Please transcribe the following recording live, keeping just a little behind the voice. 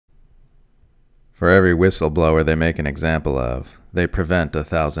For every whistleblower they make an example of, they prevent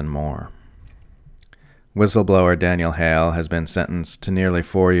 1,000 more. Whistleblower Daniel Hale has been sentenced to nearly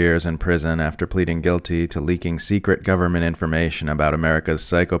 4 years in prison after pleading guilty to leaking secret government information about America's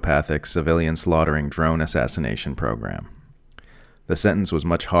psychopathic civilian slaughtering drone assassination program. The sentence was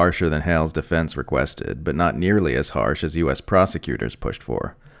much harsher than Hale's defense requested, but not nearly as harsh as U.S. prosecutors pushed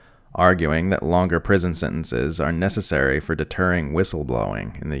for, arguing that longer prison sentences are necessary for deterring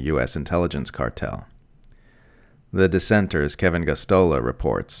whistleblowing in the U.S. intelligence cartel. The Dissenter's Kevin Gosztola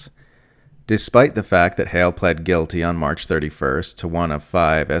reports, despite the fact that Hale pled guilty on March 31st to one of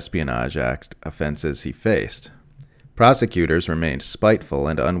 5 Espionage Act offenses he faced, prosecutors remained spiteful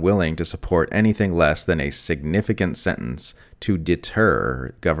and unwilling to support anything less than a significant sentence to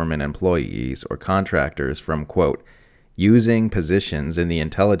deter government employees or contractors from, quote, using positions in the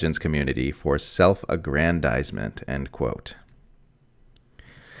intelligence community for self-aggrandizement, end quote.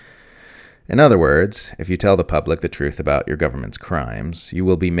 In other words, if you tell the public the truth about your government's crimes, you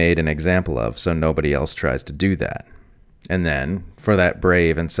will be made an example of so nobody else tries to do that. And then, for that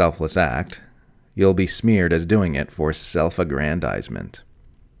brave and selfless act, you'll be smeared as doing it for self-aggrandizement.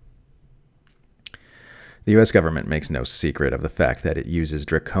 The U.S. government makes no secret of the fact that it uses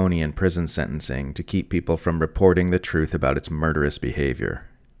draconian prison sentencing to keep people from reporting the truth about its murderous behavior.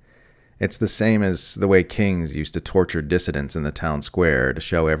 It's the same as the way kings used to torture dissidents in the town square to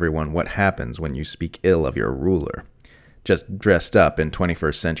show everyone what happens when you speak ill of your ruler, just dressed up in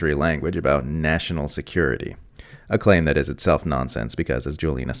 21st century language about national security, a claim that is itself nonsense because, as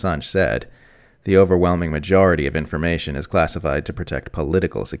Julian Assange said, the overwhelming majority of information is classified to protect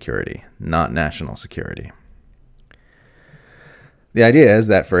political security, not national security. The idea is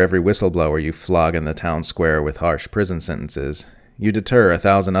that for every whistleblower you flog in the town square with harsh prison sentences, you deter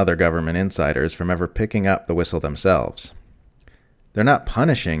 1,000 other government insiders from ever picking up the whistle themselves. They're not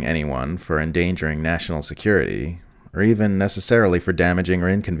punishing anyone for endangering national security, or even necessarily for damaging or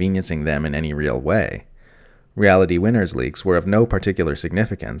inconveniencing them in any real way. Reality Winners leaks were of no particular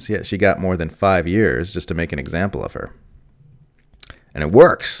significance, yet she got more than 5 years just to make an example of her. And it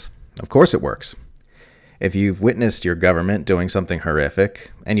works. Of course it works. If you've witnessed your government doing something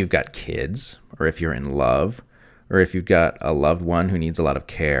horrific, and you've got kids, or if you're in love, or if you've got a loved one who needs a lot of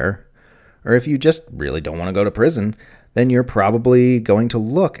care, or if you just really don't want to go to prison, then you're probably going to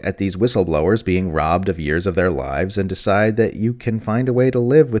look at these whistleblowers being robbed of years of their lives and decide that you can find a way to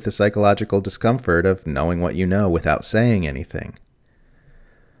live with the psychological discomfort of knowing what you know without saying anything.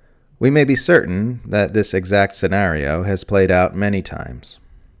 We may be certain that this exact scenario has played out many times,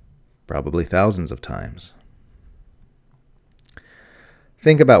 probably thousands of times.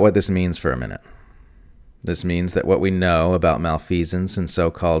 Think about what this means for a minute. This means that what we know about malfeasance in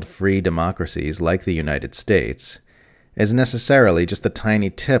so-called free democracies like the United States is necessarily just the tiny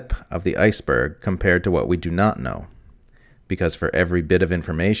tip of the iceberg compared to what we do not know. Because for every bit of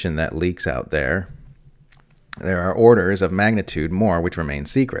information that leaks out there are orders of magnitude more which remain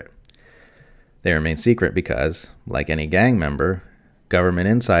secret. They remain secret because, like any gang member, government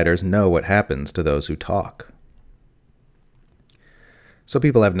insiders know what happens to those who talk. So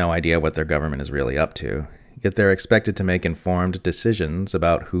people have no idea what their government is really up to, yet they're expected to make informed decisions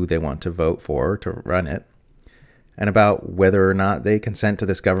about who they want to vote for to run it, and about whether or not they consent to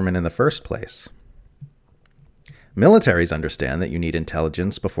this government in the first place. Militaries understand that you need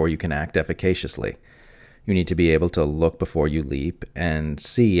intelligence before you can act efficaciously. You need to be able to look before you leap and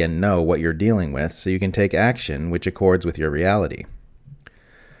see and know what you're dealing with so you can take action which accords with your reality.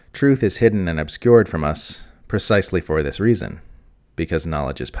 Truth is hidden and obscured from us precisely for this reason, because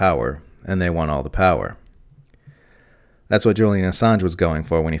knowledge is power, and they want all the power. That's what Julian Assange was going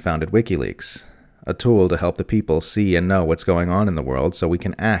for when he founded WikiLeaks, a tool to help the people see and know what's going on in the world so we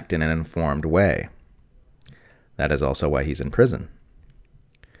can act in an informed way. That is also why he's in prison.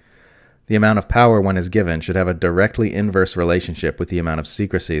 The amount of power one is given should have a directly inverse relationship with the amount of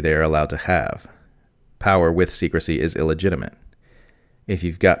secrecy they are allowed to have. Power with secrecy is illegitimate. If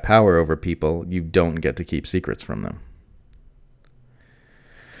you've got power over people, you don't get to keep secrets from them.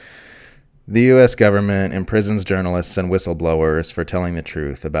 The U.S. government imprisons journalists and whistleblowers for telling the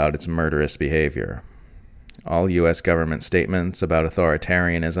truth about its murderous behavior. All U.S. government statements about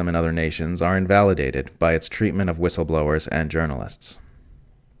authoritarianism in other nations are invalidated by its treatment of whistleblowers and journalists.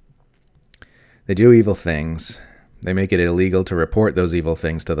 They do evil things. They make it illegal to report those evil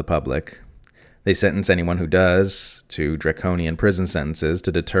things to the public. They sentence anyone who does to draconian prison sentences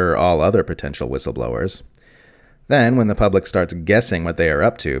to deter all other potential whistleblowers. Then, when the public starts guessing what they are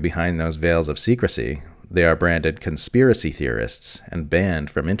up to behind those veils of secrecy, they are branded conspiracy theorists and banned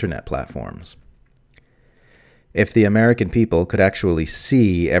from internet platforms. If the American people could actually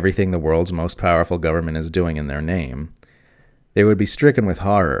see everything the world's most powerful government is doing in their name, they would be stricken with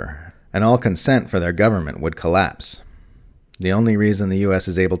horror, and all consent for their government would collapse. The only reason the U.S.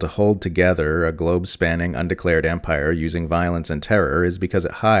 is able to hold together a globe-spanning undeclared empire using violence and terror is because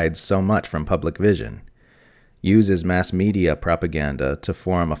it hides so much from public vision, uses mass media propaganda to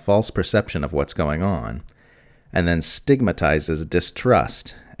form a false perception of what's going on, and then stigmatizes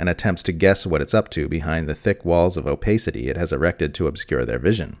distrust and attempts to guess what it's up to behind the thick walls of opacity it has erected to obscure their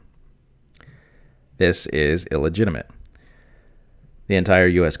vision. This is illegitimate. The entire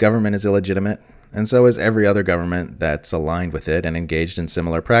U.S. government is illegitimate, and so is every other government that's aligned with it and engaged in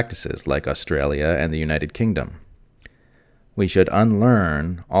similar practices, like Australia and the United Kingdom. We should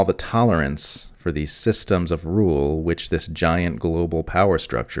unlearn all the tolerance for these systems of rule which this giant global power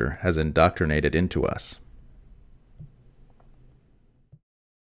structure has indoctrinated into us.